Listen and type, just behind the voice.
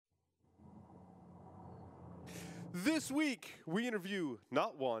This week, we interview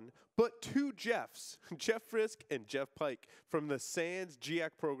not one, but two Jeffs. Jeff Frisk and Jeff Pike from the SANS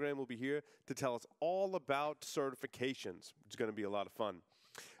GIAC program will be here to tell us all about certifications. It's going to be a lot of fun.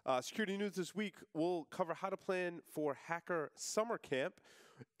 Security news this week, we'll cover how to plan for Hacker Summer Camp.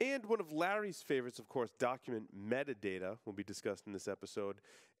 And one of Larry's favorites, of course, document metadata will be discussed in this episode.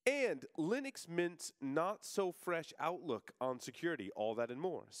 And Linux Mint's not-so-fresh outlook on security. All that and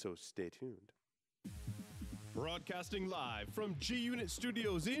more, so stay tuned. Broadcasting live from G-Unit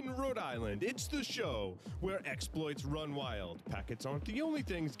Studios in Rhode Island, it's the show where exploits run wild, packets aren't the only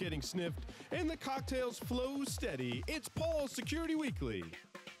things getting sniffed, and the cocktails flow steady. It's Paul's Security Weekly.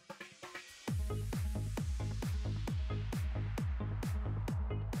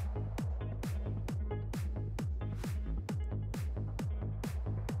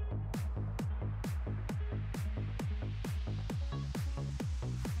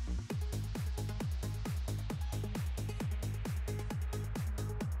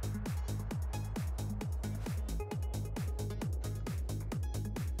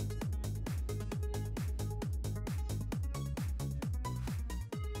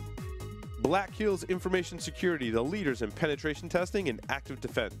 Black Hills Information Security, the leaders in penetration testing and active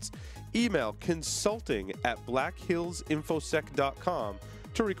defense. Email consulting@blackhillsinfosec.com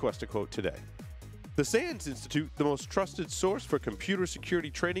to request a quote today. The SANS Institute, the most trusted source for computer security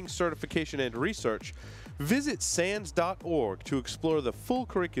training, certification, and research. Visit sans.org to explore the full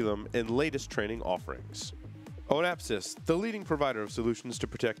curriculum and latest training offerings. Onapsis, the leading provider of solutions to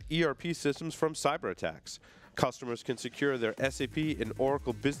protect ERP systems from cyber attacks. Customers can secure their SAP and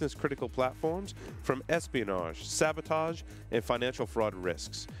Oracle business-critical platforms from espionage, sabotage, and financial fraud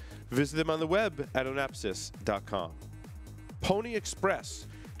risks. Visit them on the web at onapsis.com. Pony Express.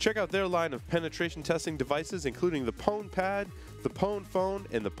 Check out their line of penetration testing devices, including the Pwn Pad, the Pwn Phone,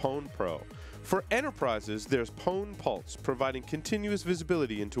 and the Pwn Pro. For enterprises, there's Pwn Pulse, providing continuous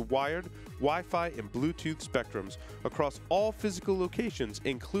visibility into wired, Wi-Fi, and Bluetooth spectrums across all physical locations,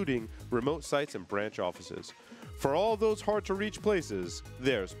 including remote sites and branch offices. For all those hard-to-reach places,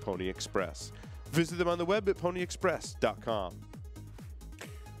 there's Pony Express. Visit them on the web at ponyexpress.com.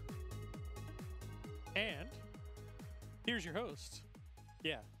 And here's your host.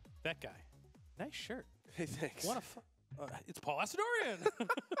 Yeah, that guy. Nice shirt. Hey, thanks. It's Paul Asadorian.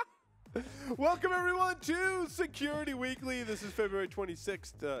 Welcome, everyone, to Security Weekly. This is February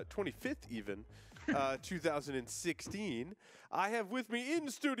 26th, 25th even, 2016. I have with me in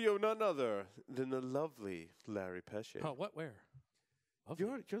studio none other than the lovely Larry Pesce. Oh, what? Where?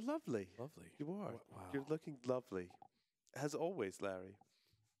 Lovely. You're lovely. Lovely. You are. Wow. You're looking lovely. As always, Larry.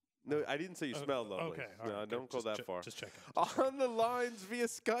 No, I didn't say you smell lovely. Okay. No, right, don't go that far. Just checking. On the lines via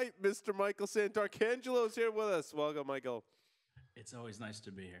Skype, Mr. Michael Santarcangelo is here with us. Welcome, Michael. It's always nice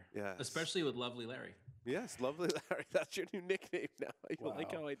to be here. Yes. Especially with lovely Larry. Yes, lovely Larry. That's your new nickname now. You Wow.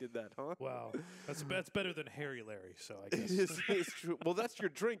 like how I did that, huh? Wow. That's better than Harry Larry, so I guess. It's true. Well, that's your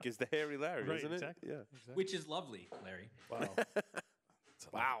drink, is the Hairy Larry, Right, isn't exactly. it? Yeah. Exactly. Which is lovely, Larry. Wow.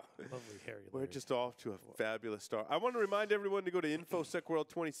 Wow. Lovely Harry We're Larry. just off to a fabulous start. I want to remind everyone to go to InfoSec World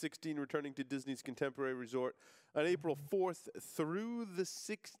 2016, returning to Disney's Contemporary Resort on April 4th through the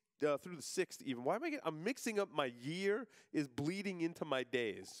 6th. Through the 6th even. Why am I'm mixing up my year is bleeding into my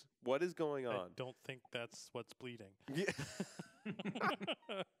days. What is going on? I don't think that's what's bleeding. Yeah.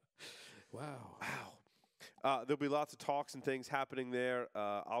 Wow. Wow. There'll be lots of talks and things happening there.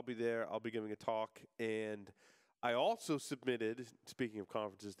 I'll be there. I'll be giving a talk. And I also submitted, speaking of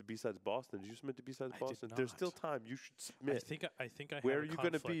conferences, to B-Sides Boston. Did you submit to B-Sides I did Boston? There's not. still time. You should submit. I think I have Where a are you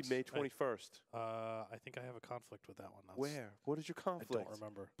going to be conflict. May 21st? I think I have a conflict with that one. Where? What is your conflict? I don't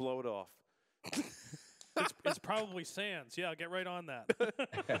remember. Blow it off. It's probably SANS. Yeah, I'll get right on that.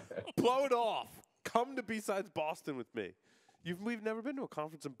 Blow it off. Come to B-Sides Boston with me. We've never been to a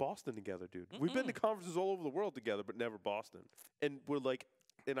conference in Boston together, dude. We've been to conferences all over the world together, but never Boston. And we're like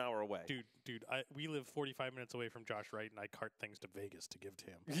an hour away. Dude, we live 45 minutes away from Josh Wright, and I cart things to Vegas to give to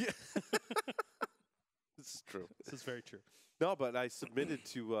him. Yeah. This is true. This is very true. No, but I submitted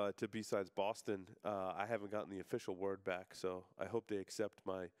to B-Sides Boston. I haven't gotten the official word back, so I hope they accept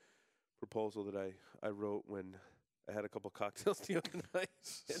my proposal that I wrote when I had a couple cocktails the other night.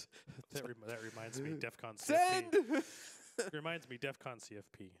 that reminds me, DEF CON CFP. Send! It reminds me, DEF CON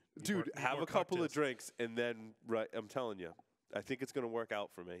CFP. Dude, have a couple of drinks, and then, I'm telling you, I think it's going to work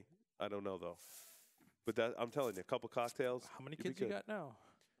out for me. I don't know, though. But I'm telling you, a couple cocktails. How many kids you got now?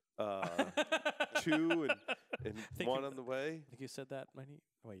 2 and one on the way. I think you said that many.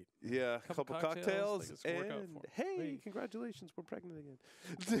 Wait. Yeah, a couple cocktails. Like it's gonna work out And for 'em. hey, Wait. congratulations, we're pregnant again.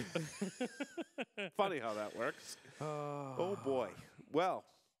 Funny how that works. Oh, boy. Well,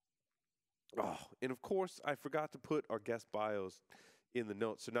 Oh, and of course, I forgot to put our guest bios in the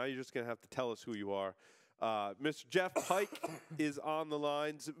notes. So now you're just going to have to tell us who you are. Mr. Jeff Pike is on the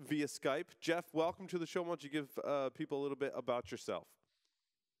lines via Skype. Jeff, welcome to the show. Why don't you give people a little bit about yourself?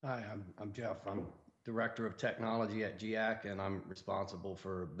 Hi, I'm Jeff. I'm Director of Technology at GIAC, and I'm responsible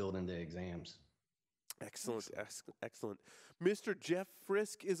for building the exams. Excellent, excellent. Mr. Jeff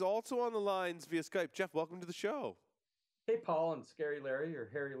Frisk is also on the lines via Skype. Jeff, welcome to the show. Hey, Paul and Scary Larry,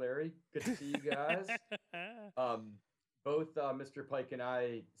 or Hairy Larry. Good to see you guys. Both Mr. Pike and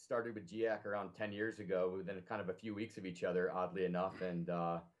I started with GIAC around 10 years ago within kind of a few weeks of each other, oddly enough. And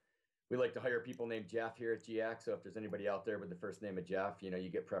we like to hire people named Jeff here at GIAC. So if there's anybody out there with the first name of Jeff, you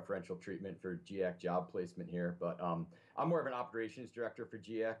get preferential treatment for GIAC job placement here. But I'm more of an operations director for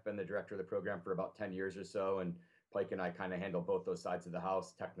GIAC, been the director of the program for about 10 years or so. And Pike and I kind of handle both those sides of the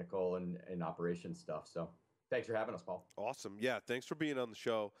house, technical and operations stuff. So thanks for having us, Paul. Awesome. Yeah, thanks for being on the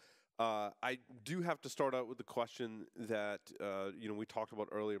show. I do have to start out with the question that we talked about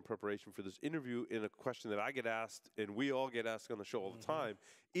earlier in preparation for this interview, in a question that I get asked, and we all get asked on the show all the time: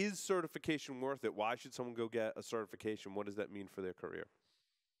 is certification worth it? Why should someone go get a certification? What does that mean for their career?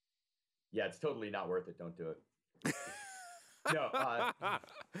 Yeah, it's totally not worth it. Don't do it. No,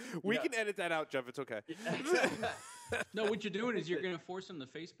 we can edit that out, Jeff. It's okay. No, what you're doing is you're going to force him to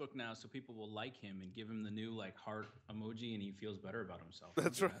Facebook now, so people will like him and give him the new heart emoji, and he feels better about himself.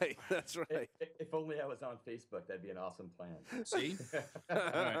 That's right. That's right. If only I was on Facebook, that'd be an awesome plan. See? All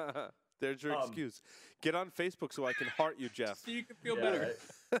right. There's your excuse. Get on Facebook so I can heart you, Jeff. So you can feel better.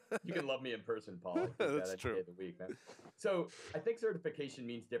 Right. You can love me in person, Paul. That's true. Day of the week, man. So I think certification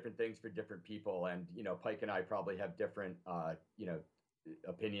means different things for different people, and Pike and I probably have different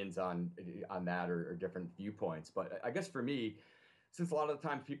opinions on that or different viewpoints. But I guess for me, since a lot of the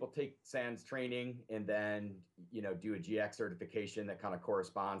times people take SANS training and then do a GIAC certification that kind of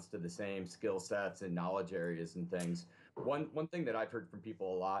corresponds to the same skill sets and knowledge areas and things. One thing that I've heard from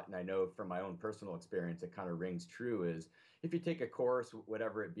people a lot, and I know from my own personal experience, it kind of rings true, is if you take a course,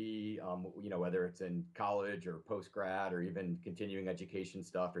 whatever it be, whether it's in college or post-grad or even continuing education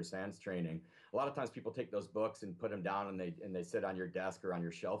stuff or SANS training, a lot of times people take those books and put them down and they sit on your desk or on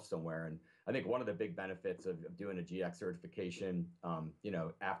your shelf somewhere. And I think one of the big benefits of doing a GIAC certification,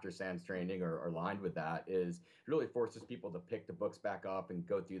 after SANS training or aligned with that, is it really forces people to pick the books back up and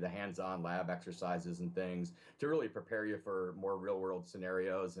go through the hands-on lab exercises and things to really prepare you for more real-world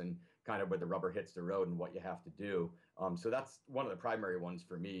scenarios and kind of where the rubber hits the road and what you have to do. So that's one of the primary ones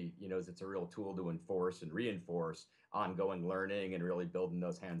for me, is it's a real tool to enforce and reinforce ongoing learning and really building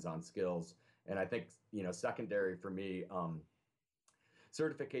those hands-on skills. And I think, secondary for me,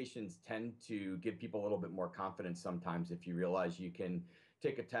 certifications tend to give people a little bit more confidence sometimes if you realize you can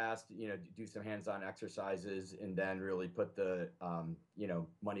take a task, do some hands-on exercises, and then really put the,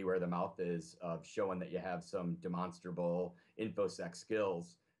 money where the mouth is of showing that you have some demonstrable InfoSec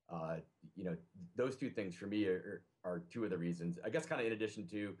skills. Those two things for me are two of the reasons, I guess, kind of in addition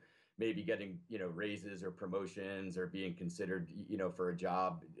to maybe getting, raises or promotions or being considered, for a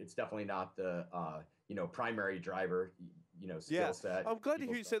job. It's definitely not the, primary driver, skill set. I'm glad to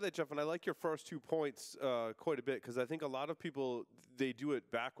hear you say that, Jeff. And I like your first 2 points quite a bit, because I think a lot of people, they do it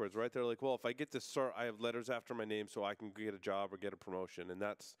backwards, right? They're like, well, if I get this cert, I have letters after my name so I can get a job or get a promotion. And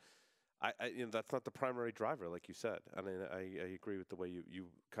that's, that's not the primary driver, like you said. I mean, I agree with the way you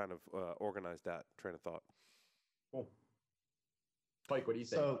kind of organized that train of thought. Cool. Mike, what do you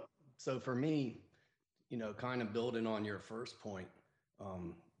think? So for me, kind of building on your first point,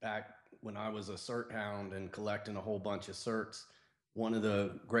 back when I was a cert hound and collecting a whole bunch of certs, one of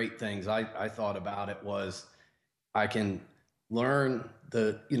the great things I thought about it was I can learn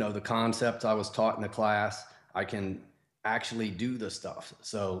the concepts I was taught in the class. I can actually do the stuff.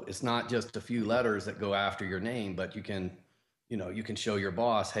 So it's not just a few letters that go after your name, but you can show your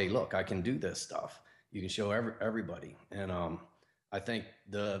boss, hey, look, I can do this stuff. You can show everybody. And I think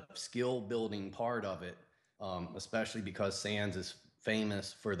the skill building part of it, especially because SANS is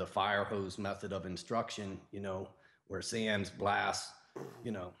famous for the fire hose method of instruction, where SANS blasts,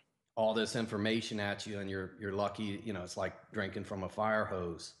 all this information at you, and you're lucky, it's like drinking from a fire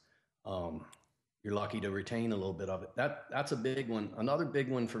hose. You're lucky to retain a little bit of it. That's a big one. Another big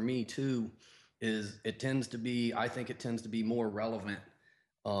one for me too is I think it tends to be more relevant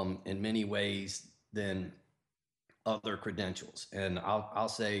in many ways than other credentials. And I'll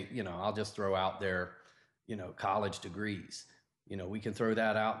say, I'll just throw out there, college degrees. We can throw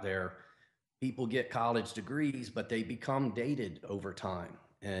that out there. People get college degrees, but they become dated over time.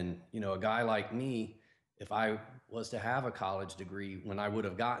 And, a guy like me, if I was to have a college degree, when I would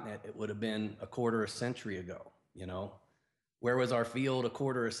have gotten it, it would have been a quarter of a century ago, where was our field a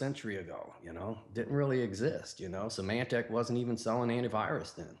quarter of a century ago? Didn't really exist. Symantec wasn't even selling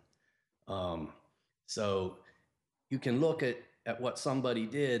antivirus then. So you can look at what somebody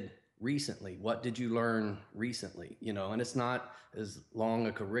did recently. What did you learn recently? And it's not as long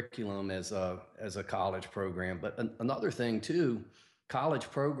a curriculum as a college program. But another thing too,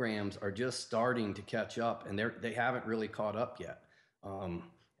 college programs are just starting to catch up, and they haven't really caught up yet.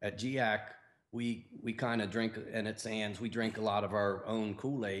 At GIAC, we kind of drink, and at SANS, we drink a lot of our own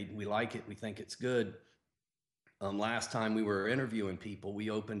Kool-Aid. We like it. We think it's good. Last time we were interviewing people, we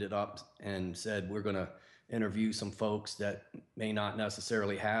opened it up and said, we're going to interview some folks that may not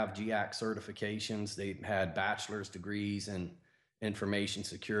necessarily have GIAC certifications. They had bachelor's degrees in information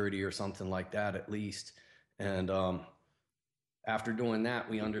security or something like that, at least. And after doing that,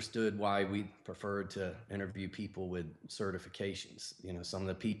 we understood why we preferred to interview people with certifications. Some of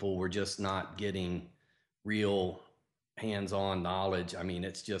the people were just not getting real hands-on knowledge. I mean,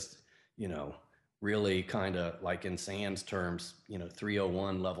 it's just, really kind of like in SANS terms,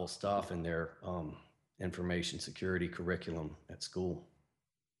 301 level stuff in their information security curriculum at school.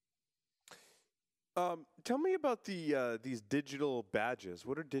 Tell me about these digital badges.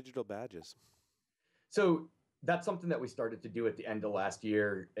 What are digital badges? So that's something that we started to do at the end of last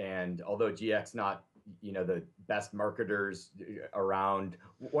year. And although GIAC's not, the best marketers around,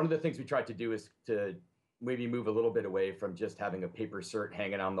 one of the things we tried to do is to maybe move a little bit away from just having a paper cert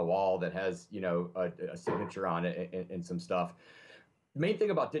hanging on the wall that has, a signature on it and some stuff. The main thing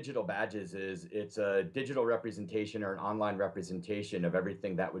about digital badges is it's a digital representation or an online representation of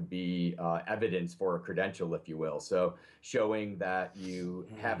everything that would be evidence for a credential, if you will. So showing that you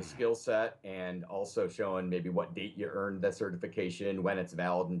have a skill set and also showing maybe what date you earned the certification, when it's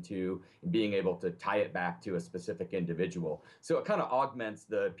valid and being able to tie it back to a specific individual. So it kind of augments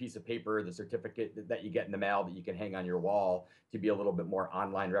the piece of paper, the certificate that you get in the mail that you can hang on your wall to be a little bit more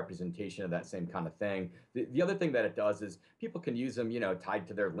online representation of that same kind of thing. The other thing that it does is people can use them, tied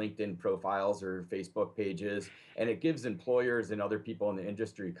to their LinkedIn profiles or Facebook pages, and it gives employers and other people in the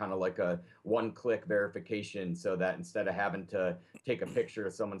industry kind of like a one-click verification, so that instead of having to take a picture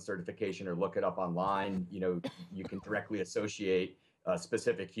of someone's certification or look it up online, you can directly associate a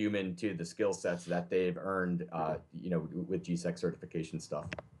specific human to the skill sets that they've earned, with GSEC certification stuff.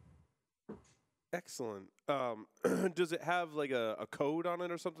 Excellent. Does it have like a code on it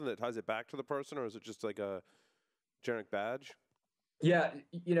or something that ties it back to the person, or is it just like a generic badge? Yeah,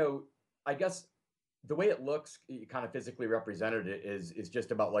 I guess the way it looks kind of physically represented is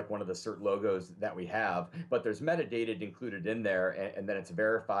just about like one of the cert logos that we have, but there's metadata included in there, and then it's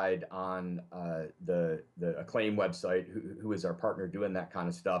verified on the Acclaim website, who is our partner doing that kind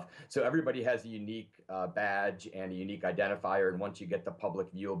of stuff. So everybody has a unique badge and a unique identifier, and once you get the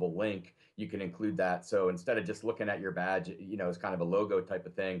public viewable link, you can include that. So instead of just looking at your badge, as kind of a logo type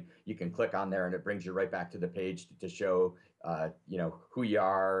of thing, you can click on there and it brings you right back to the page to show who you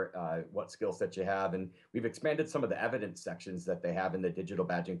are, what skill set you have. And we've expanded some of the evidence sections that they have in the digital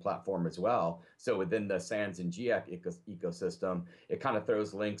badging platform as well. So within the SANS and GIAC ecosystem, it kind of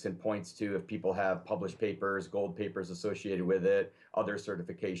throws links and points to if people have published papers, gold papers associated with it, other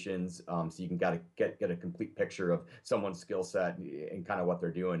certifications. So you can get a complete picture of someone's skill set and kind of what they're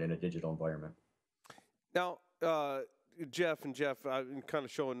doing in a digital environment. Now, Jeff, I'm kind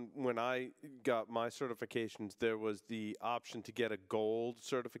of showing when I got my certifications, there was the option to get a gold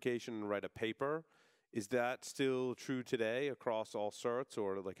certification and write a paper. Is that still true today across all certs,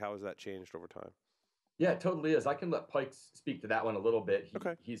 or like how has that changed over time? Yeah, it totally is. I can let Pike speak to that one a little bit.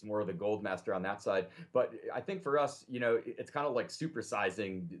 Okay. He's more of the gold master on that side. But I think for us, it's kind of like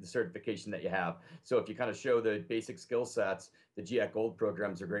supersizing the certification that you have. So if you kind of show the basic skill sets, the GIAC Gold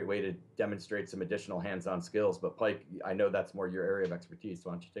program is a great way to demonstrate some additional hands-on skills. But Pike, I know that's more your area of expertise. So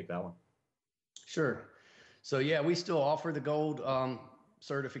why don't you take that one? Sure. So yeah, we still offer the gold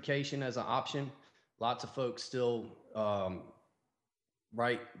certification as an option. Lots of folks still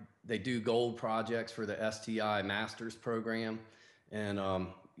they do gold projects for the STI Masters program. And,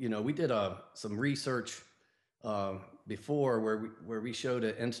 we did some research before where we showed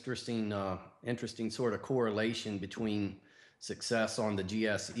an interesting sort of correlation between success on the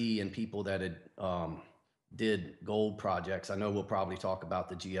GSE and people that had did gold projects. I know we'll probably talk about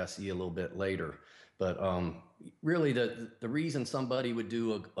the GSE a little bit later, but really the reason somebody would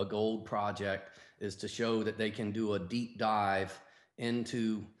do a gold project is to show that they can do a deep dive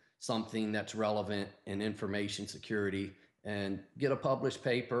into something that's relevant in information security and get a published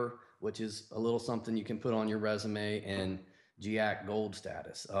paper, which is a little something you can put on your resume, and GIAC Gold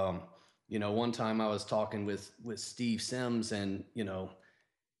status. One time I was talking with Steve Sims, and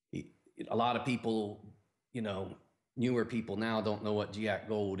a lot of people newer people now don't know what GIAC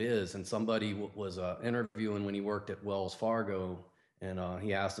Gold is. And somebody was interviewing when he worked at Wells Fargo, and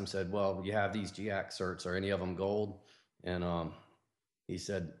he asked him, said, well, you have these GIAC certs, are any of them gold? And he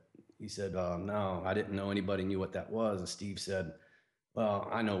said, no, I didn't know anybody knew what that was. And Steve said, well,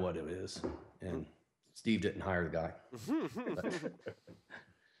 I know what it is. And Steve didn't hire the guy.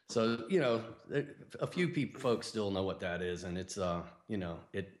 So, you know, a few folks still know what that is. And it's, you know,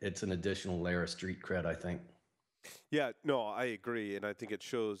 it's an additional layer of street cred, I think. Yeah, no, I agree. And I think it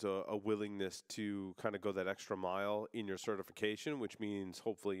shows a willingness to kind of go that extra mile in your certification, which means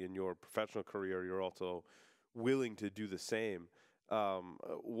hopefully in your professional career, you're also willing to do the same.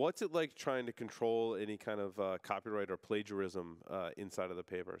 What's it like trying to control any kind of copyright or plagiarism inside of the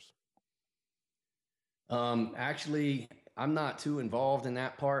papers? Actually, I'm not too involved in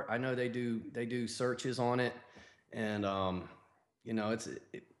that part. I know they do searches on it, and you know,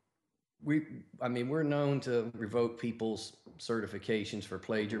 we're known to revoke people's certifications for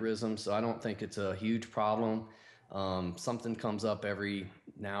plagiarism, so I don't think it's a huge problem. Something comes up every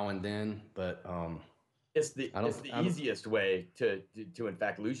now and then, but it's the easiest way to in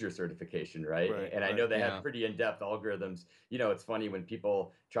fact lose your certification, right? And I know they have pretty in-depth algorithms. You know, it's funny when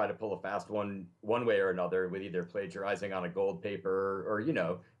people try to pull a fast one way or another with either plagiarizing on a gold paper or, you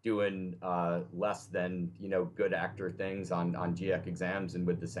know, doing less than, you know, good actor things on GIAC exams. And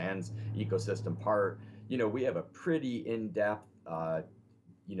with the SANS ecosystem part, you know, we have a pretty in-depth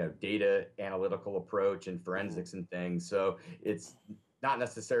you know, data analytical approach and forensics and things. So it's not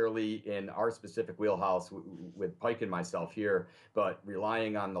necessarily in our specific wheelhouse with Pike and myself here, but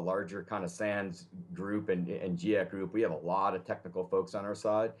relying on the larger kind of SANS group and GIAC group, we have a lot of technical folks on our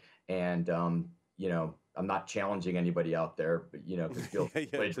side. And, you know, I'm not challenging anybody out there, but, you know, because feel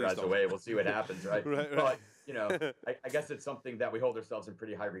plagiarize away, we'll see what happens, right? But, you know, I guess it's something that we hold ourselves in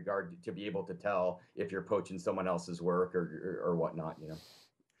pretty high regard to be able to tell if you're poaching someone else's work or whatnot, you know.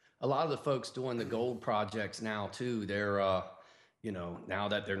 A lot of the folks doing the gold projects now too, they're, you know, now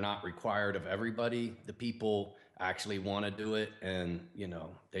that they're not required of everybody, the people actually want to do it. And, you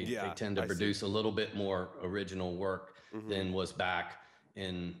know, they tend to produce a little bit more original work than was back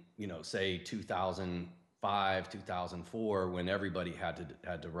in, you know, say 2005, 2004, when everybody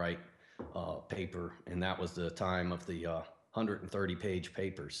had to write paper. And that was the time of the 130-page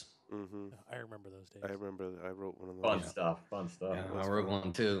papers. I remember those days. I wrote one of those. Fun stuff. Yeah, I wrote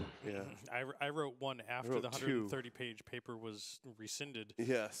one too. Yeah. I wrote one after the 130-page paper was rescinded.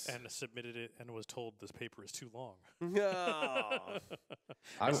 Yes. And submitted it and was told this paper is too long. No.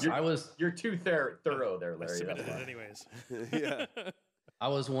 You're too thorough there, Larry. I submitted it anyways. Yeah. I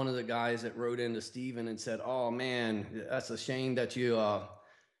was one of the guys that wrote into Steven and said, "Oh man, that's a shame that you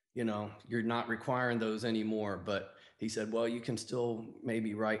know, you're not requiring those anymore." But he said, "Well, you can still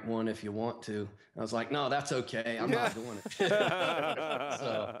maybe write one if you want to." And I was like, "No, that's okay. I'm not doing it."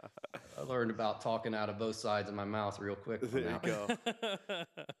 So I learned about talking out of both sides of my mouth real quick. There you go.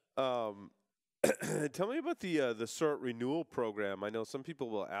 Tell me about the cert renewal program. I know some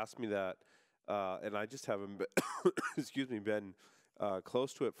people will ask me that, and I just haven't been, been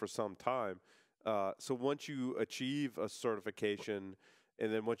close to it for some time. So once you achieve a certification,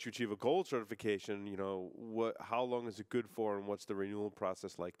 and then once you achieve a gold certification, you know, how long is it good for, and what's the renewal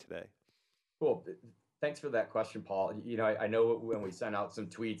process like today? Cool. Thanks for that question, Paul. You know, I know when we sent out some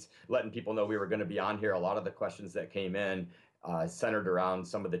tweets letting people know we were going to be on here, a lot of the questions that came in centered around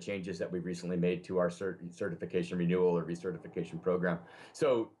some of the changes that we recently made to our certification renewal or recertification program.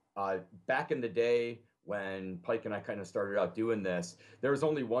 So back in the day, when Pike and I kind of started out doing this, there was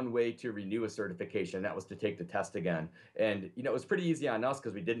only one way to renew a certification. That was to take the test again. And, you know, it was pretty easy on us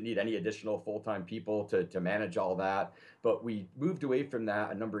because we didn't need any additional full-time people to manage all that. But we moved away from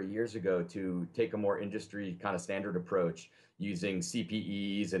that a number of years ago to take a more industry kind of standard approach using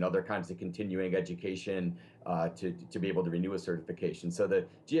CPEs and other kinds of continuing education to be able to renew a certification. So the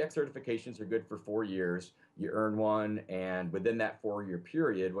GIAC certifications are good for 4 years. You earn one, and within that 4-year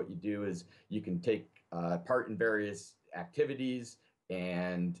period, what you do is you can take part in various activities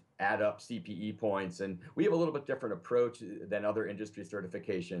and add up CPE points. And we have a little bit different approach than other industry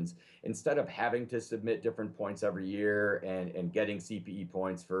certifications. Instead of having to submit different points every year and getting CPE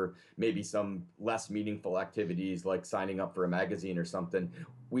points for maybe some less meaningful activities like signing up for a magazine or something,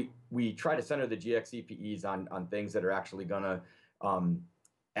 we try to center the GIAC CPEs on things that are actually going to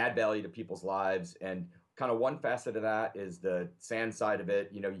add value to people's lives. And kind of one facet of that is the SANS side of it.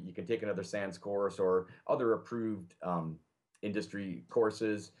 You know, you can take another SANS course or other approved industry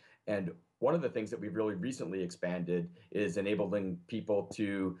courses. And one of the things that we've really recently expanded is enabling people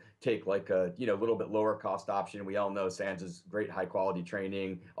to take like a little bit lower cost option. We all know SANS is great high quality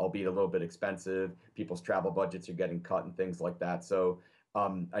training, albeit a little bit expensive. People's travel budgets are getting cut and things like that. So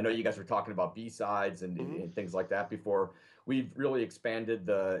I know you guys were talking about B-sides and things like that before. We've really expanded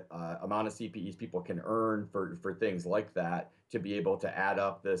the amount of CPEs people can earn for things like that to be able to add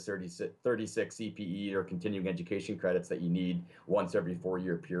up the 36 CPE or continuing education credits that you need once every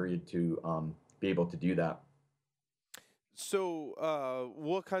 4-year period to be able to do that. So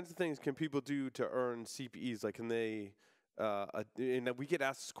what kinds of things can people do to earn CPEs? Like, can they, and we get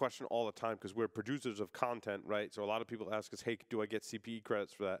asked this question all the time because we're producers of content, right? So a lot of people ask us, hey, do I get CPE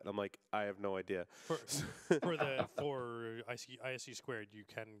credits for that? And I'm like, I have no idea. For ISC squared, you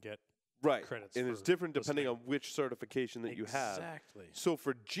can get credits. And it's different depending on which certification that you have. Exactly. So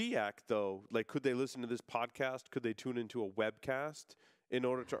for GIAC, though, like, could they listen to this podcast? Could they tune into a webcast in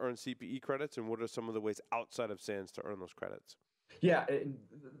order to earn CPE credits? And what are some of the ways outside of SANS to earn those credits? Yeah, and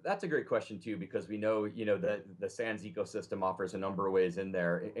that's a great question too, because we know, that the SANS ecosystem offers a number of ways in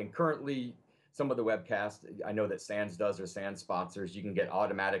there. And currently, some of the webcasts, I know that SANS does, or SANS sponsors, you can get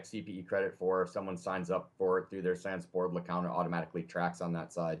automatic CPE credit for if someone signs up for it through their SANS portal account. It automatically tracks on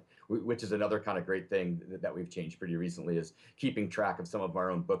that side, which is another kind of great thing that we've changed pretty recently, is keeping track of some of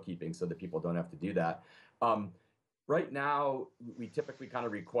our own bookkeeping so that people don't have to do that. Right now, we typically kind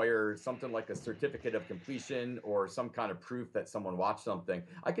of require something like a certificate of completion or some kind of proof that someone watched something.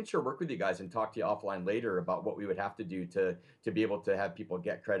 I can sure work with you guys and talk to you offline later about what we would have to do to be able to have people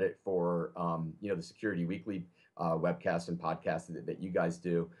get credit for, the Security Weekly webcasts and podcasts that you guys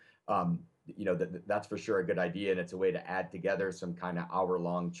do. That's for sure a good idea, and it's a way to add together some kind of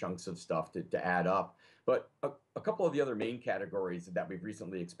hour-long chunks of stuff to add up. But a couple of the other main categories that we've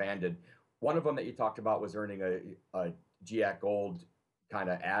recently expanded. One of them that you talked about was earning a GIAC Gold kind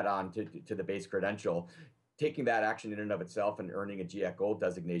of add-on to the base credential. Taking that action in and of itself and earning a GIAC Gold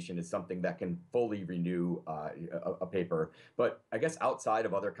designation is something that can fully renew a paper. But I guess outside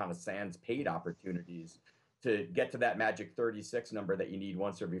of other kind of SANS paid opportunities, to get to that magic 36 number that you need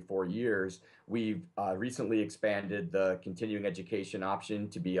once every 4 years, we've recently expanded the continuing education option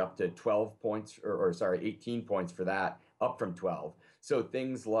to be up to 12 points, or 18 points for that, up from 12. So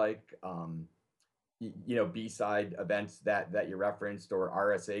things like, B-side events that you referenced, or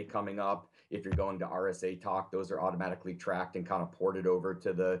RSA coming up. If you're going to RSA Talk, those are automatically tracked and kind of ported over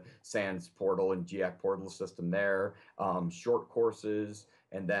to the SANS portal and GIAC portal system there. Short courses,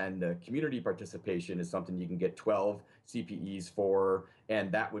 and then the community participation is something you can get 12 CPEs for,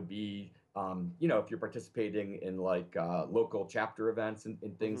 and that would be, if you're participating in like local chapter events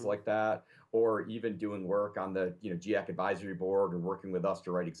and things like that, or even doing work on the GIAC advisory board or working with us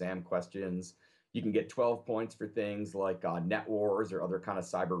to write exam questions. You can get 12 points for things like net wars or other kind of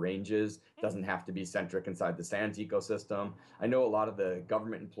cyber ranges. Doesn't have to be centric inside the SANS ecosystem. I know a lot of the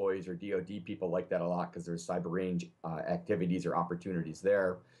government employees or DoD people like that a lot because there's cyber range activities or opportunities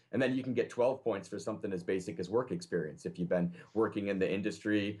there. And then you can get 12 points for something as basic as work experience. If you've been working in the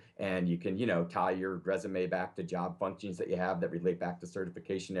industry and you can, tie your resume back to job functions that you have that relate back to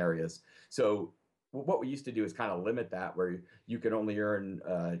certification areas. So what we used to do is kind of limit that, where you can only earn,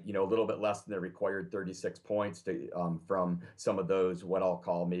 a little bit less than the required 36 points from some of those, what I'll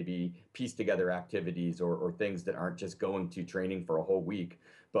call maybe piece together activities or things that aren't just going to training for a whole week.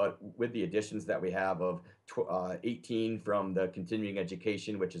 But with the additions that we have of 18 from the continuing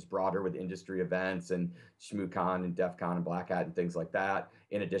education, which is broader with industry events and ShmooCon and DEF CON and Black Hat and things like that,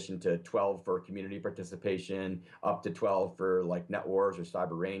 in addition to 12 for community participation, up to 12 for like net wars or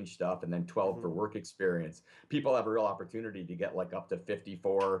cyber range stuff, and then 12 for work experience. People have a real opportunity to get like up to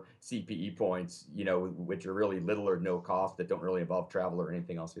 54 CPE points, which are really little or no cost, that don't really involve travel or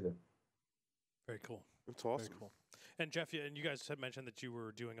anything else either. Very cool. That's awesome. Very cool. And Jeff, and you guys had mentioned that you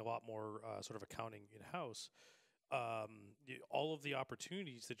were doing a lot more sort of accounting in-house. All of the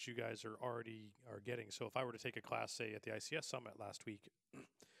opportunities that you guys are getting. So if I were to take a class, say, at the ICS Summit last week,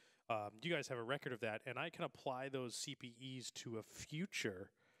 you guys have a record of that, and I can apply those CPEs to a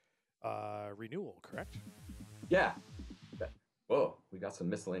future renewal, correct? Yeah. Whoa, we got some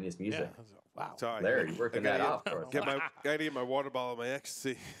miscellaneous music. Yeah. Wow. Sorry. Larry, working that out for us. Gotta get my water bottle and my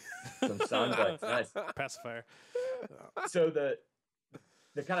ecstasy. Some sound bites. Nice. Pacifier. So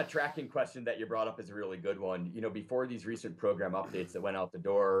the kind of tracking question that you brought up is a really good one. Before these recent program updates that went out the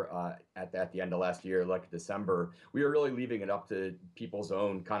door at the end of last year, like December, we were really leaving it up to people's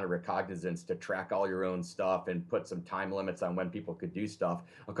own kind of recognizance to track all your own stuff and put some time limits on when people could do stuff.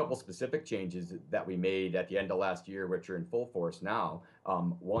 A couple specific changes that we made at the end of last year, which are in full force now.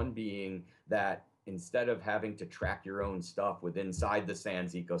 One being that instead of having to track your own stuff inside the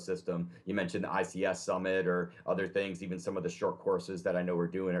SANS ecosystem, you mentioned the ICS Summit or other things, even some of the short courses that I know we're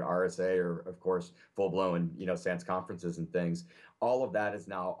doing at RSA, or of course, full-blown, SANS conferences and things. All of that is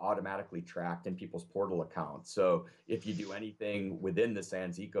now automatically tracked in people's portal accounts. So if you do anything within the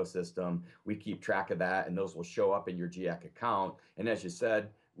SANS ecosystem, we keep track of that, and those will show up in your GIAC account. And as you said,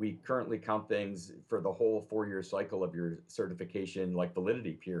 we currently count things for the whole 4-year cycle of your certification, like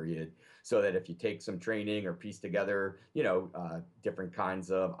validity period, so that if you take some training or piece together, different kinds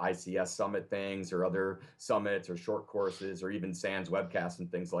of ICS summit things or other summits or short courses or even SANS webcasts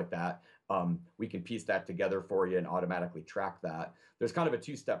and things like that, we can piece that together for you and automatically track that. There's kind of a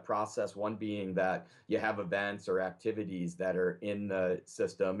two-step process, one being that you have events or activities that are in the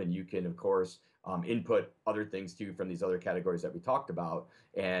system, and you can, of course, input other things too from these other categories that we talked about,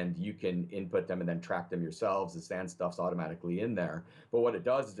 and you can input them and then track them yourselves. The SANS stuff's automatically in there. But what it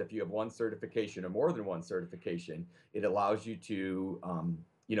does is if you have one certification or more than one certification, it allows you to,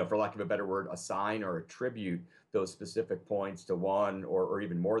 for lack of a better word, assign or attribute those specific points to one or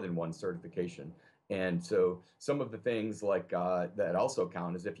even more than one certification. And so some of the things like that also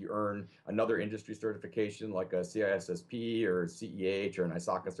count is if you earn another industry certification like a CISSP or CEH or an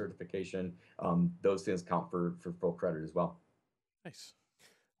ISACA certification, those things count for full credit as well. Nice.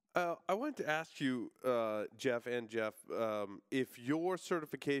 I wanted to ask you, Jeff, if your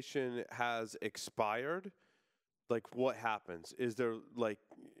certification has expired, like what happens? Is there like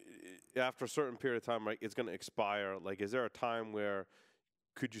after a certain period of time, right, it's going to expire? Like, is there a time where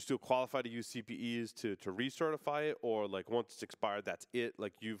could you still qualify to use CPEs to recertify it, or like once it's expired, that's it?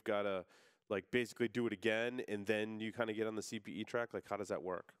 Like you've got to like basically do it again, and then you kind of get on the CPE track. Like, how does that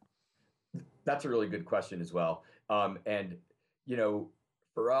work? That's a really good question as well. And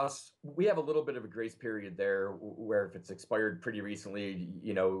for us, we have a little bit of a grace period there where if it's expired pretty recently,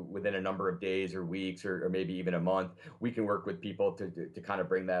 within a number of days or weeks or maybe even a month, we can work with people to kind of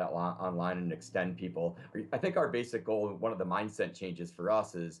bring that online and extend people. I think our basic goal, one of the mindset changes for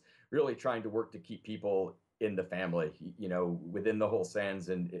us, is really trying to work to keep people in the family, within the whole SANS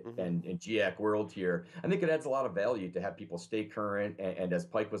and GIAC world here. I think it adds a lot of value to have people stay current. And as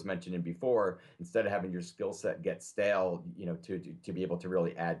Pike was mentioning before, instead of having your skill set get stale, to be able to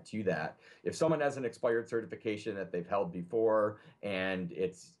really add to that. If someone has an expired certification that they've held before and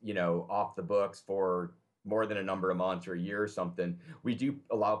it's, off the books for more than a number of months or a year or something, we do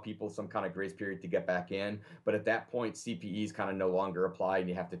allow people some kind of grace period to get back in. But at that point, CPEs kind of no longer apply and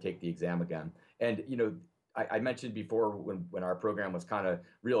you have to take the exam again. And, I mentioned before when our program was kind of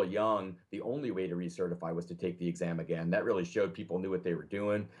real young, the only way to recertify was to take the exam again. That really showed people knew what they were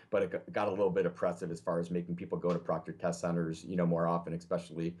doing, but it got a little bit oppressive as far as making people go to proctored test centers, more often,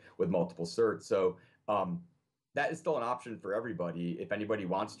 especially with multiple certs. So that is still an option for everybody. If anybody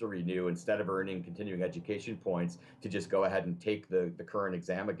wants to renew, instead of earning continuing education points, to just go ahead and take the current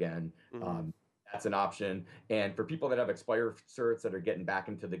exam again. That's an option. And for people that have expired certs that are getting back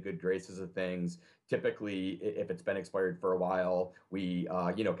into the good graces of things, typically, if it's been expired for a while, we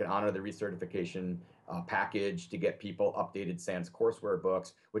can honor the recertification package to get people updated SANS courseware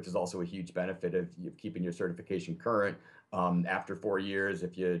books, which is also a huge benefit of keeping your certification current. After 4 years,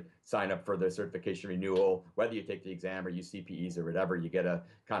 if you sign up for the certification renewal, whether you take the exam or use CPEs or whatever, you get a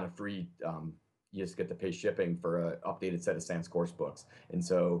kind of free, you just get to pay shipping for an updated set of SANS course books. And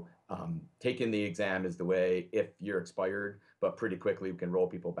so taking the exam is the way if you're expired, but pretty quickly we can roll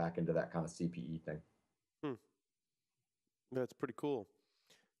people back into that kind of CPE thing. That's pretty cool.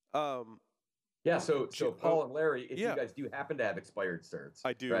 Yeah, so Paul and Larry, if you guys do happen to have expired certs.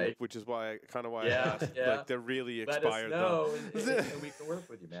 I do, right? which is why I asked. Yeah. Like, they're really Let expired, us know, though. and we can work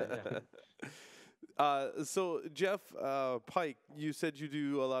with you, man. Yeah. So, Jeff, Pike, you said you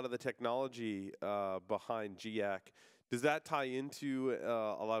do a lot of the technology behind GIAC. Does that tie into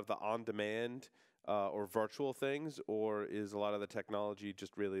a lot of the on-demand or virtual things, or is a lot of the technology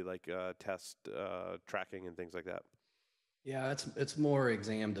just really like test tracking and things like that? Yeah, it's more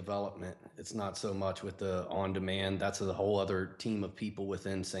exam development. It's not so much with the on-demand. That's a whole other team of people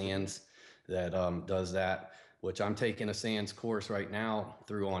within SANS that does that, which I'm taking a SANS course right now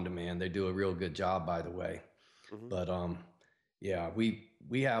through on-demand. They do a real good job, by the way. But yeah,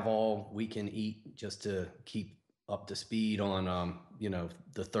 we have all we can eat just to keep up to speed on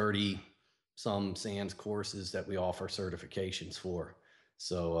the 30 some SANS courses that we offer certifications for.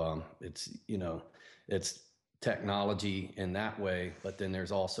 So it's technology in that way, but then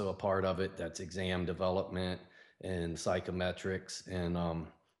there's also a part of it that's exam development and psychometrics, and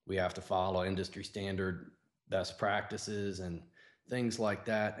we have to follow industry standard best practices and things like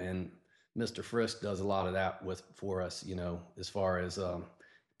that. And Mr. Frisk does a lot of that for us, as far as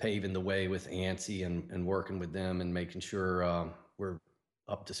paving the way with ANSI and working with them and making sure we're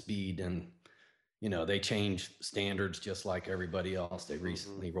up to speed. And, you know, they change standards just like everybody else. They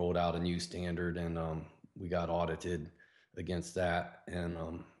recently rolled out a new standard, and we got audited against that. And,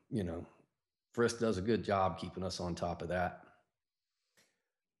 you know, Frisk does a good job keeping us on top of that.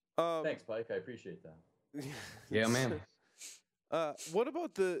 Thanks, Pike. I appreciate that. Yeah, man. What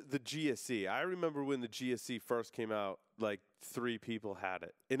about the GSE? I remember when the GSE first came out, like 3 people had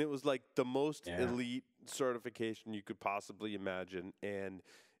it, and it was like the most elite certification you could possibly imagine. And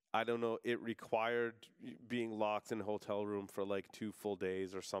I don't know, it required being locked in a hotel room for like 2 full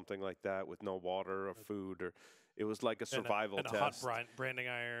days or something like that with no water or food, or it was like a survival and test. a hot branding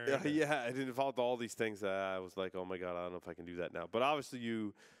iron. Yeah, it involved all these things that I was like, oh my God, I don't know if I can do that now. But obviously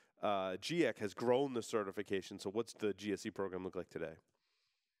GIAC has grown the certification. So what's the GSE program look like today?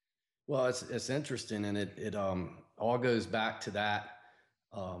 Well, it's interesting, and it all goes back to that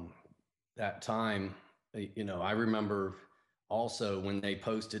that time. You know, I remember also when they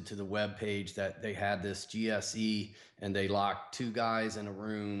posted to the webpage that they had this GSE, and they locked 2 guys in a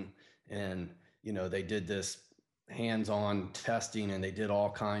room, and, you know, they did this hands-on testing, and they did all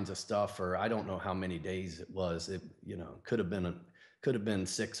kinds of stuff for, I don't know how many days it was. It, you know, could have been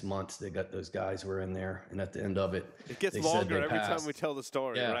 6 months. They got, those guys were in there, and at the end of it, it gets longer every time we tell the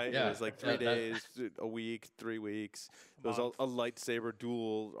story, right? Yeah. It was like 3 days, a week, 3 weeks. There was a lightsaber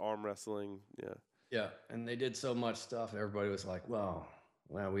duel, arm wrestling. Yeah, and they did so much stuff. Everybody was like, "Well,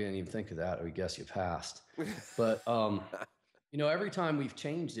 we didn't even think of that. We guess you passed." But you know, every time we've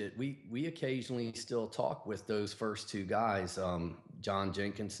changed it, we occasionally still talk with those first 2 guys, John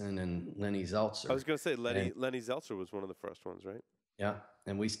Jenkinson and Lenny Zeltzer. I was going to say Lenny Zeltzer was one of the first ones, right? Yeah,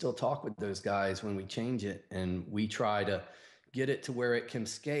 and we still talk with those guys when we change it, and we try to get it to where it can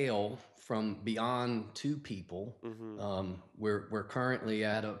scale from beyond 2 people. We're currently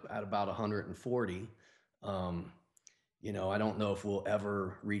at about 140. You know, I don't know if we'll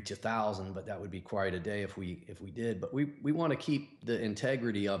ever reach 1,000, but that would be quite a day if we did. But we want to keep the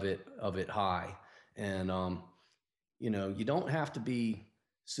integrity of it high, and you know, you don't have to be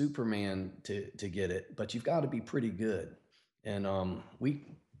Superman to get it, but you've got to be pretty good. And we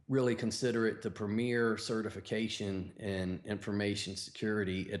really consider it the premier certification in information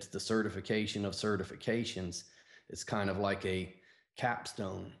security. It's the certification of certifications. It's kind of like a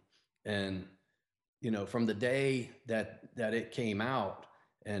capstone. And, you know, from the day that it came out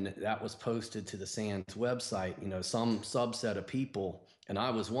and that was posted to the SANS website, you know, some subset of people, and I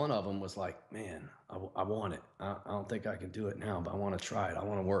was one of them, was like, man, I want it. I don't think I can do it now, but I want to try it. I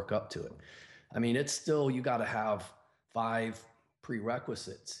want to work up to it. I mean, it's still, you got to have 5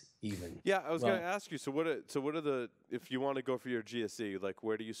 prerequisites even. Yeah, I was going to ask you, so what are the, if you want to go for your GSE, like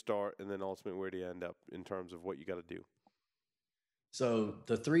where do you start, and then ultimately where do you end up in terms of what you got to do? So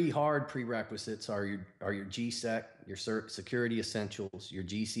the 3 hard prerequisites are your GSEC, your security essentials, your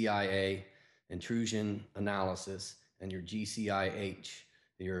GCIA, intrusion analysis, and your GCIH,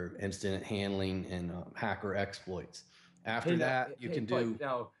 your incident handling and hacker exploits. After that, you can do.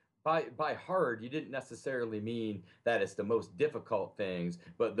 Now, by hard, you didn't necessarily mean that it's the most difficult things,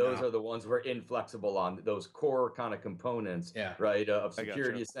 but those are the ones we're inflexible on, those core kind of components, right? Of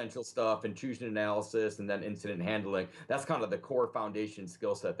security essential stuff, intrusion analysis, and then incident handling. That's kind of the core foundation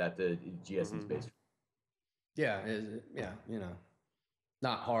skill set that the GSE is based on. Yeah, you know,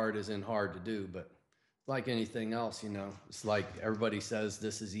 not hard as in hard to do, but like anything else, you know, it's like everybody says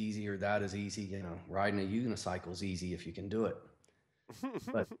this is easy or that is easy. You know, riding a unicycle is easy if you can do it.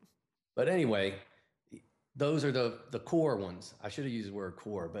 But anyway, those are the core ones. I should have used the word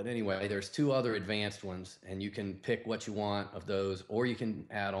core, but anyway, there's 2 other advanced ones, and you can pick what you want of those, or you can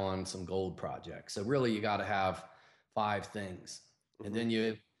add on some gold projects. So really, you got to have 5 things, and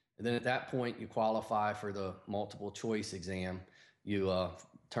then at that point you qualify for the multiple choice exam. You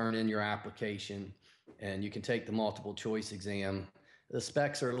turn in your application, and you can take the multiple choice exam. The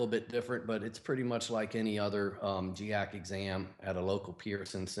specs are a little bit different, but it's pretty much like any other GIAC exam at a local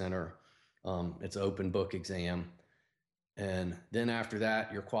Pearson center. It's an open book exam. And then after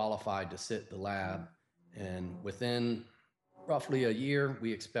that, you're qualified to sit the lab. And within roughly a year,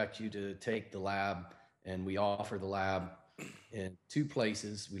 we expect you to take the lab, and we offer the lab in 2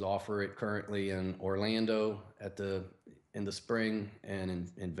 places. We offer it currently in Orlando in the spring, and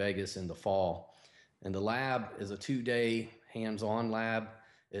in Vegas in the fall. And the lab is a 2-day hands-on lab.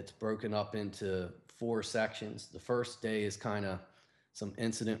 It's broken up into 4 sections. The first day is kind of some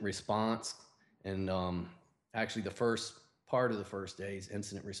incident response, and actually the first part of the first day is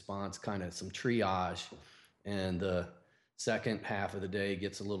incident response, kind of some triage, and the second half of the day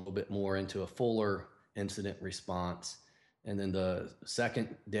gets a little bit more into a fuller incident response. And then the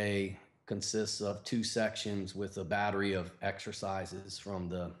second day consists of 2 sections with a battery of exercises from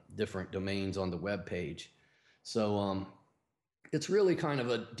the different domains on the web page. So it's really kind of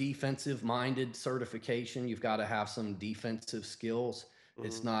a defensive minded certification. You've got to have some defensive skills.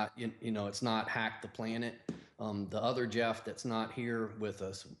 It's not, it's not hack the planet. The other Jeff that's not here with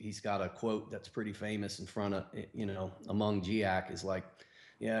us, he's got a quote that's pretty famous in front of, among GIAC is like,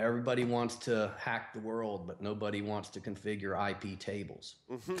 yeah, everybody wants to hack the world, but nobody wants to configure IP tables.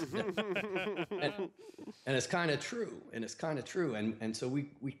 and it's kind of true. And so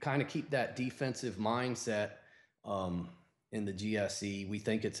we kind of keep that defensive mindset in the GSE. We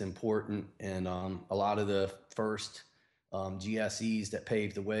think it's important. And a lot of the first GSEs that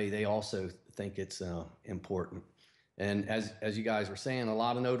paved the way, they also think it's important. And as you guys were saying, a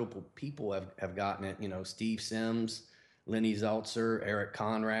lot of notable people have gotten it. Steve Sims, Lenny Zeltzer, Eric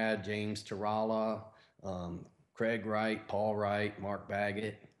Conrad, James Tarala, Craig Wright, Paul Wright, Mark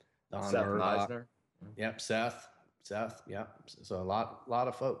Baggett, Don Seth Murdoch. Meisner. Yep, Seth. Yep. So a lot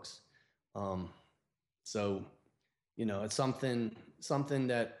of folks. So it's something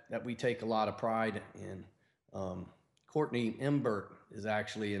that we take a lot of pride in. Courtney Imbert is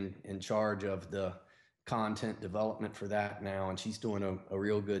actually in charge of the content development for that now, and she's doing a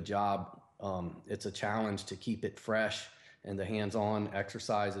real good job. It's a challenge to keep it fresh and the hands-on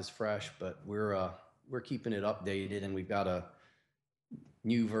exercises fresh, but we're keeping it updated, and we've got a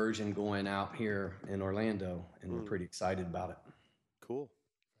new version going out here in Orlando, and we're pretty excited about it. Cool.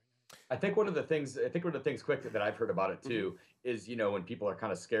 I think one of the things quick that I've heard about it too is, when people are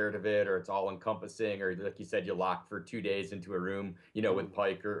kind of scared of it, or it's all encompassing, or like you said, you lock for 2 days into a room, with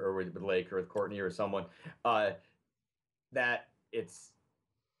Pike or with Lake or with Courtney or someone, that it's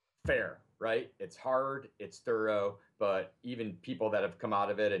fair, right? It's hard, it's thorough, but even people that have come out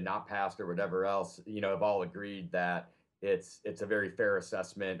of it and not passed or whatever else, have all agreed that it's a very fair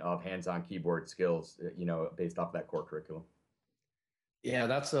assessment of hands-on keyboard skills, based off that core curriculum.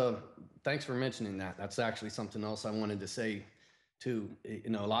 Yeah, thanks for mentioning that. That's actually something else I wanted to say too. A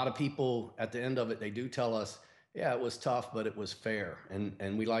lot of people at the end of it, they do tell us, yeah, it was tough, but it was fair.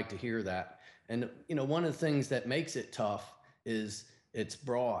 And we like to hear that. And, one of the things that makes it tough is it's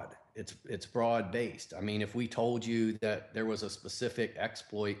broad. It's broad based. I mean, if we told you that there was a specific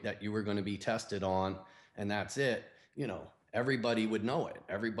exploit that you were going to be tested on, and that's it, everybody would know it.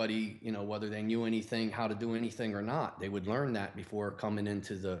 Everybody, whether they knew anything, how to do anything or not, they would learn that before coming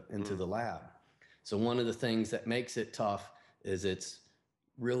into the lab. So one of the things that makes it tough is it's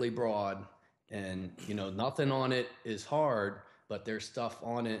really broad, and nothing on it is hard, but there's stuff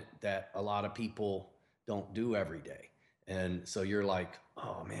on it that a lot of people don't do every day. And so you're like,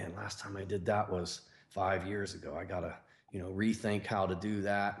 oh man, last time I did that was 5 years ago. I gotta, rethink how to do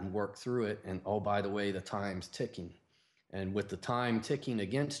that and work through it. And oh, by the way, the time's ticking. And with the time ticking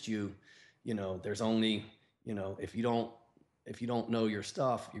against you, there's only, if you don't know your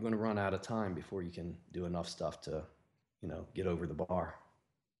stuff, you're going to run out of time before you can do enough stuff to, get over the bar.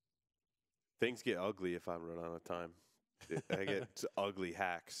 Things get ugly if I run out of time. I get ugly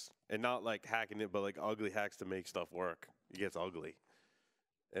hacks, and not like hacking it, but like ugly hacks to make stuff work. It gets ugly.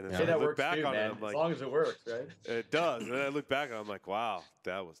 And then that I look works back too, on man. it, I'm like, as long as it works, right? It does. And then I look back and I'm like, wow,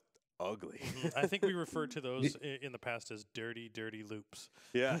 that was ugly. I think we referred to those in the past as dirty loops.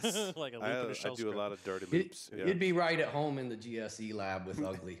 Yes. Like a loop in a shell I do script. a lot of dirty loops. You'd be right at home in the GSE lab with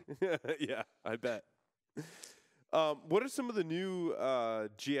ugly. Yeah, I bet. What are some of the new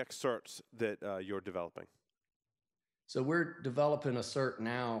GX certs that you're developing? So we're developing a cert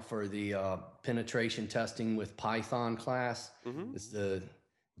now for the penetration testing with Python class. Mm-hmm. It's the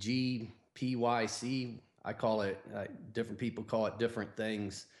GPYC. I call it, different people call it different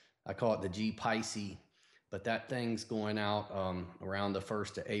things. I call it the GPYC, but that thing's going out around the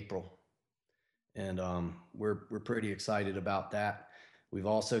 1st of April. And we're pretty excited about that. We've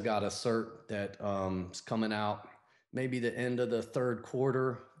also got a cert that is coming out maybe the end of the 3rd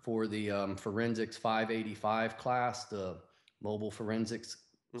quarter for the Forensics 585 class, the mobile forensics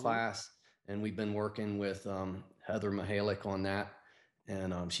class. And we've been working with Heather Mihalik on that.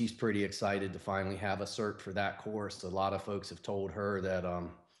 And she's pretty excited to finally have a cert for that course. A lot of folks have told her that,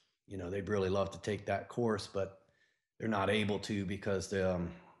 they'd really love to take that course, but they're not able to because the,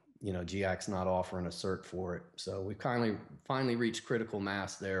 GIAC's not offering a cert for it. So we finally reached critical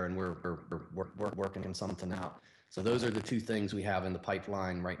mass there, and we're working on something out. So those are the 2 things we have in the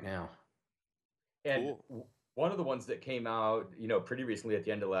pipeline right now. And one of the ones that came out, pretty recently at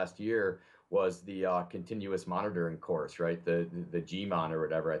the end of last year was the continuous monitoring course, right? The GMON or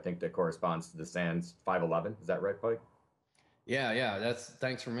whatever. I think that corresponds to the SANS 511. Is that right, Pike? Yeah.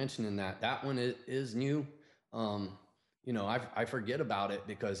 Thanks for mentioning that. That one is new. you know, I forget about it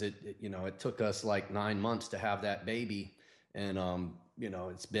because you know, it took us like 9 months to have that baby, and you know,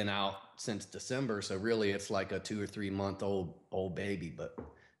 it's been out since December, so really it's like a 2 or 3 month old baby. But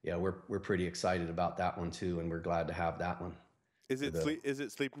yeah, we're pretty excited about that one too, and we're glad to have that one. Is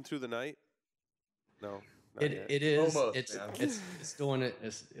it sleeping through the night? No. It is. Almost, It's doing it.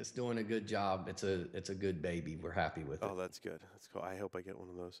 It's doing a good job. It's a good baby. We're happy with it. Oh, that's good. That's cool. I hope I get one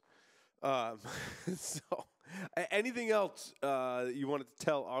of those. So, anything else you wanted to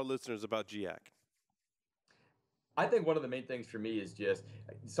tell our listeners about GIAC? I think one of the main things for me is just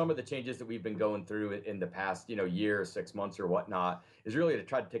some of the changes that we've been going through in the past, year, 6 months or whatnot, is really to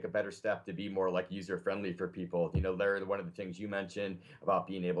try to take a better step to be more like user friendly for people. Larry, one of the things you mentioned about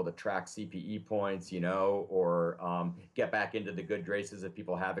being able to track CPE points, or get back into the good graces if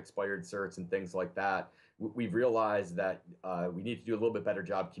people have expired certs and things like that. We've realized that we need to do a little bit better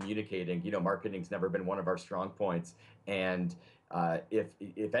job communicating. Marketing's never been one of our strong points, and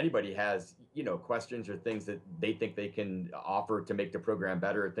if anybody has questions or things that they think they can offer to make the program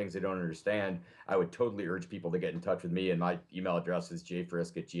better, or things they don't understand, I would totally urge people to get in touch with me. And my email address is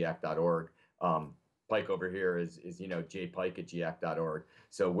jfrisk@giac.org. Pike over here is jpike@giac.org.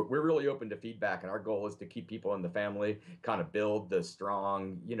 So we're really open to feedback, and our goal is to keep people in the family, kind of build the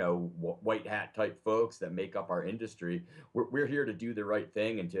strong, white hat type folks that make up our industry. We're here to do the right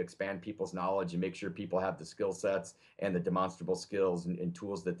thing and to expand people's knowledge and make sure people have the skill sets and the demonstrable skills and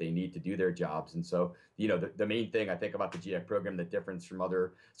tools that they need to do their jobs. And so, the main thing I think about the GIAC program, the difference from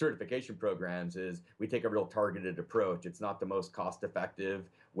other certification programs, is we take a real targeted approach. It's not the most cost effective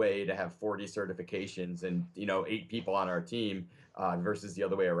way to have 40 certifications and 8 people on our team versus the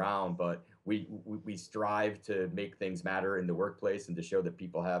other way around, but we strive to make things matter in the workplace and to show that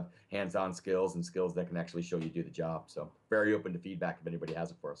people have hands-on skills and skills that can actually show you do the job. So very open to feedback if anybody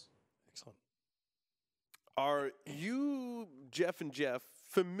has it for us. Excellent. Are you, Jeff and Jeff,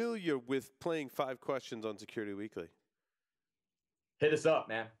 familiar with playing 5 questions on Security Weekly? Hit us up,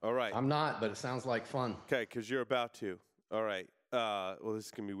 man. All right. I'm not, but it sounds like fun. Okay, because you're about to. All right. Well, this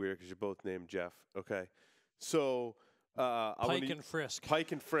is going to be weird because you're both named Jeff. Okay. So, Pike and Frisk.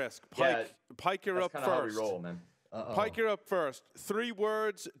 Pike and Frisk. Yeah, Pike, you're up That's kind of how we first. roll, man. Pike, you're up first. 3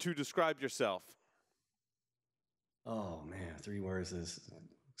 words to describe yourself. Oh man, 3 words is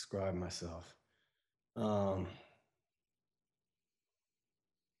describe myself.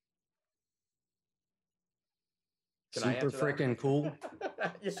 Super freaking cool.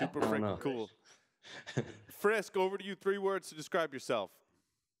 Yeah. Super freaking cool. Frisk, over to you. 3 words to describe yourself.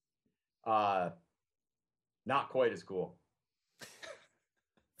 Not quite as cool.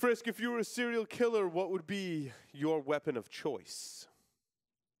 Frisk, if you were a serial killer, what would be your weapon of choice?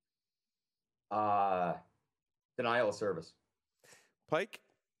 Denial of service. Pike?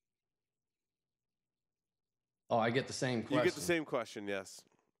 Oh, I get the same question. You get the same question, yes.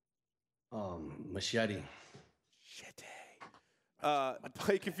 Machete.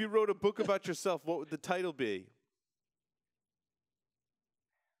 Pike, if you wrote a book about yourself, what would the title be?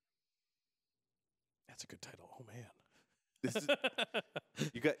 That's a good title. Oh man. This is,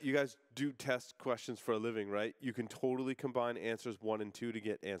 you guys do test questions for a living, right? You can totally combine answers 1 and 2 to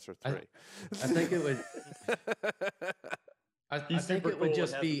get answer 3. I think it would. I think it would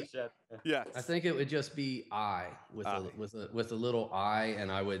just be. Yes. I think it would just be I with a little I,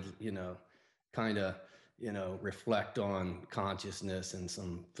 and I would kind of reflect on consciousness and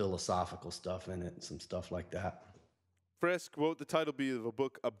some philosophical stuff in it, and some stuff like that. Frisk, what would the title be of a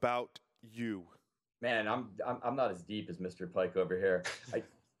book about you? Man, I'm not as deep as Mr. Pike over here.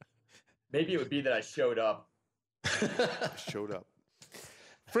 Maybe it would be that I showed up. Showed up.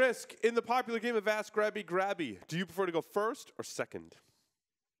 Frisk, in the popular game of Ask Grabby Grabby, do you prefer to go first or second?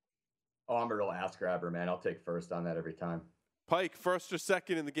 Oh, I'm a real ass grabber, man. I'll take first on that every time. Pike, first or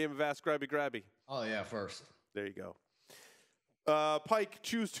second in the game of Ask Grabby Grabby? Oh yeah, first. There you go. Pike,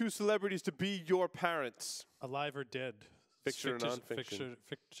 choose 2 celebrities to be your parents. Alive or dead? Fiction or nonfiction?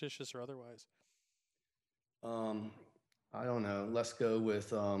 Fictitious or otherwise? I don't know. Let's go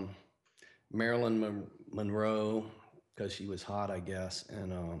with Marilyn Monroe because she was hot, I guess.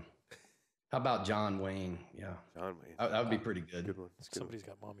 And how about John Wayne? Yeah, John Wayne. That would be pretty good. Good one. Somebody's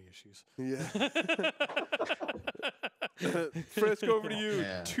got mommy issues. Yeah. Frisk, over to you.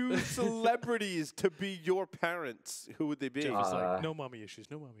 Yeah. 2 celebrities to be your parents. Who would they be? James like, no mommy issues.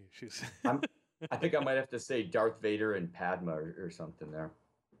 No mommy issues. I think I might have to say Darth Vader and Padma or something there.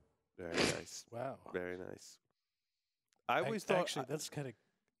 Very nice. Wow. Very nice. I always thought actually that's kind of.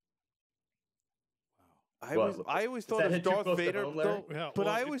 I always thought of Darth Vader, though, Yeah, but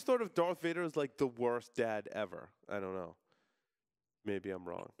I always thought of Darth Vader as like the worst dad ever. I don't know. Maybe I'm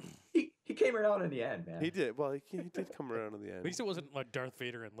wrong. He came around in the end, man. He did. Well, he did come around in the end. At least it wasn't like Darth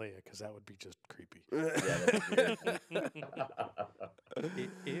Vader and Leia, because that would be just creepy. Yeah, that's weird.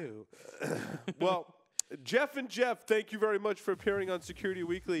 Ew. Well, Jeff and Jeff, thank you very much for appearing on Security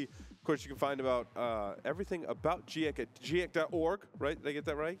Weekly. Of course, you can find about everything about GIAC at GIAC.org, right? Did I get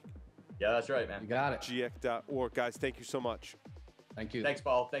that right? Yeah, that's right, man. You got it. GIAC.org. Guys, thank you so much. Thank you. Thanks,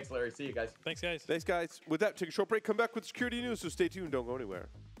 Paul. Thanks, Larry. See you guys. Thanks, guys. Thanks, guys. With that, take a short break. Come back with security news, so stay tuned. Don't go anywhere.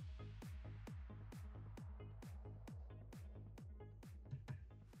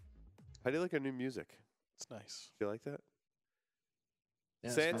 How do you like our new music? It's nice. Do you like that? Yeah,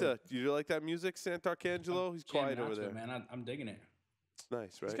 it's Santa, do you like that music, Santa Arcangelo? He's quiet over there. Man, I'm digging it. It's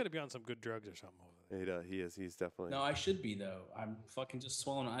nice, right? He's got to be on some good drugs or something over there. He is. He's definitely. No, I should be though. I'm fucking just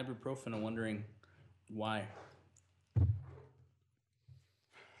swallowing ibuprofen and wondering why.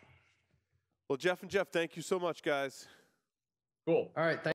 Well, Jeff and Jeff, thank you so much, guys. Cool. All right.